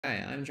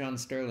Hi, I'm John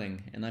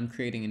Sterling, and I'm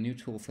creating a new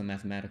tool for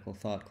mathematical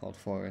thought called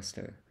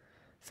Forester.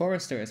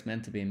 Forester is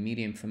meant to be a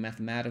medium for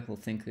mathematical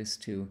thinkers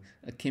to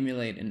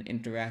accumulate and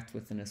interact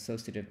with an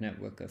associative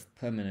network of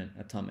permanent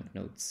atomic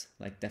notes,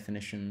 like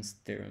definitions,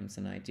 theorems,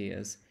 and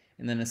ideas,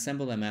 and then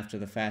assemble them after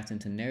the fact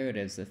into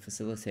narratives that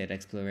facilitate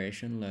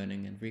exploration,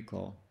 learning, and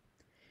recall.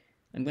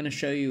 I'm going to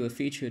show you a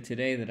feature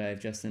today that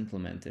I've just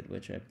implemented,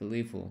 which I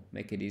believe will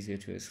make it easier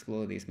to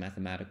explore these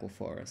mathematical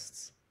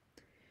forests.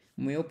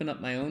 When we open up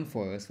my own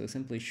forest, we're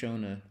simply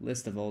shown a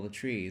list of all the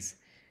trees.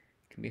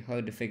 It can be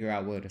hard to figure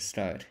out where to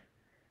start.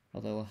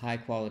 Although a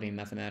high-quality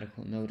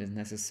mathematical node is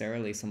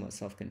necessarily somewhat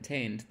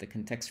self-contained, the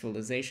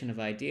contextualization of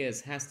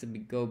ideas has to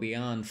go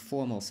beyond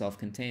formal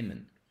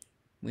self-containment.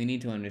 We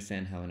need to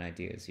understand how an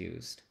idea is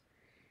used.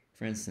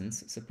 For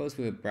instance, suppose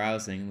we were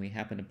browsing and we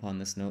happened upon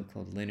this note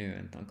called linear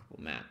and thunkable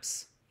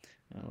maps.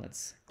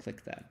 Let's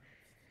click that.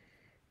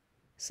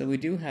 So we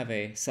do have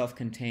a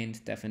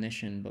self-contained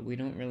definition, but we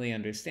don't really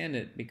understand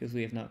it because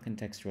we have not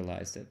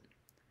contextualized it.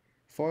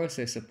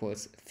 Forester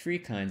supports three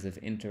kinds of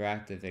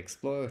interactive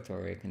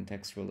exploratory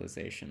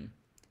contextualization.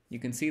 You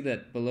can see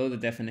that below the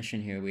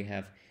definition here we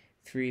have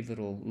three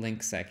little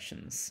link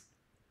sections.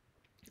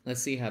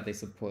 Let's see how they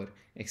support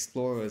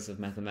explorers of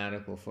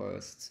mathematical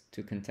forests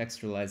to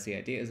contextualize the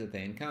ideas that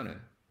they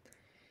encounter.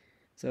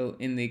 So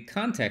in the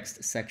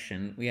context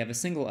section, we have a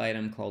single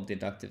item called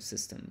deductive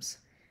systems.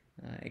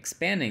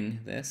 Expanding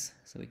this,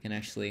 so we can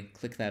actually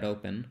click that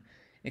open,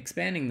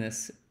 expanding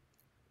this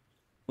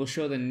will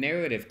show the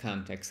narrative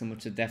context in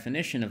which the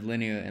definition of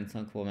linear and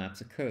thunkable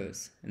maps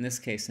occurs, in this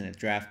case in a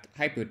draft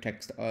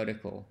hypertext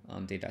article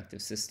on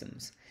deductive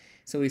systems.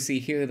 So we see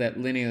here that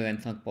linear and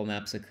thunkable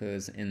maps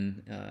occurs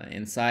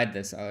inside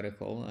this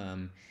article,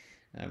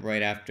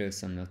 right after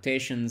some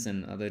notations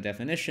and other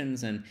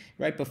definitions, and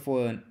right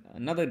before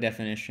another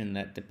definition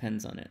that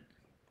depends on it.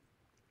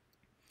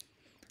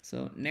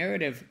 So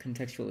narrative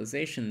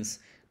contextualizations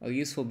are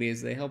useful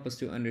because they help us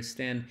to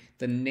understand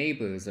the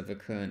neighbors of a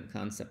current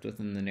concept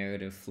within the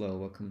narrative flow,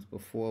 what comes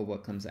before,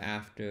 what comes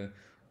after,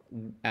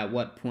 at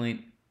what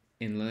point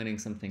in learning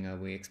something are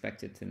we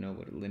expected to know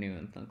what linear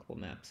and thunkable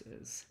maps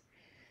is.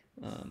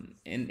 An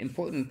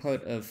important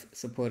part of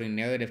supporting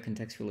narrative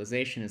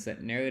contextualization is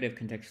that narrative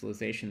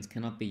contextualizations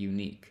cannot be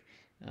unique.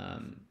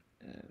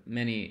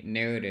 Many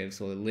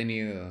narratives or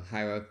linear or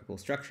hierarchical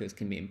structures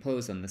can be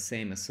imposed on the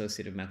same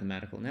associative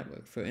mathematical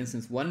network. For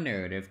instance, one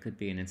narrative could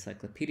be an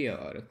encyclopedia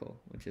article,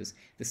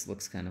 this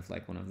looks kind of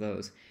like one of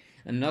those.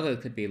 Another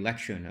could be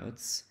lecture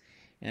notes,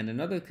 and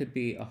another could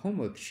be a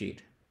homework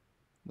sheet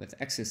with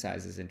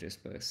exercises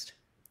interspersed.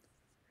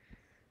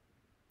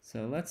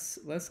 So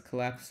let's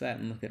collapse that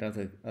and look at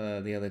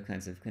the other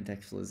kinds of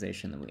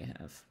contextualization that we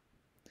have.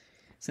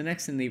 So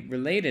next, in the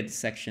related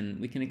section,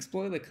 we can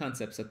explore the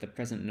concepts that the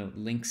present note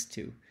links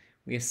to.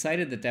 We have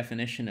cited the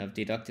definition of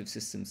deductive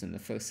systems in the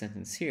first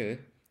sentence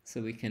here,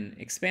 so we can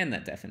expand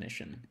that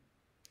definition.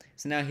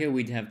 So now here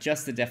we have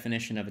just the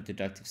definition of a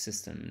deductive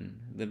system.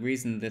 The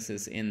reason this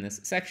is in this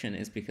section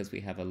is because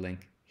we have a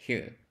link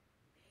here.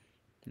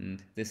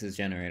 And this is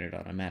generated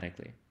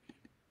automatically.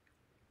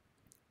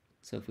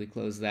 So if we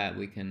close that,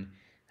 we can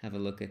have a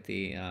look at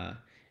the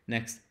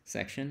next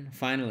section.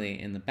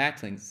 Finally, in the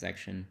backlinks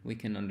section, we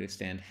can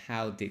understand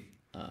how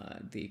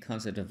the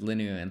concept of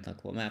linear and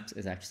thunkable maps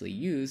is actually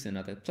used in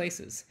other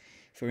places.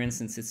 For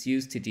instance, it's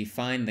used to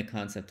define the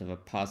concept of a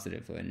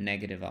positive or a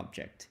negative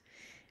object.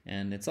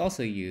 And it's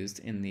also used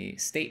in the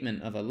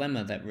statement of a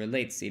lemma that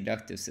relates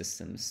deductive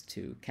systems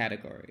to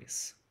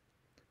categories.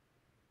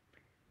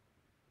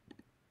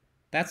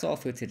 That's all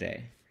for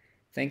today.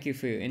 Thank you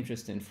for your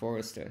interest in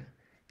Forester.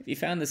 If you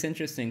found this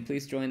interesting,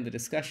 please join the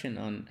discussion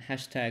on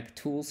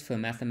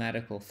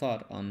 #Tools4Mathematical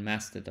Thought on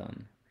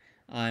Mastodon.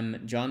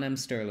 I'm John M.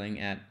 Sterling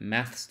at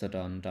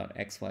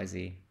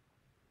mastodon.xyz.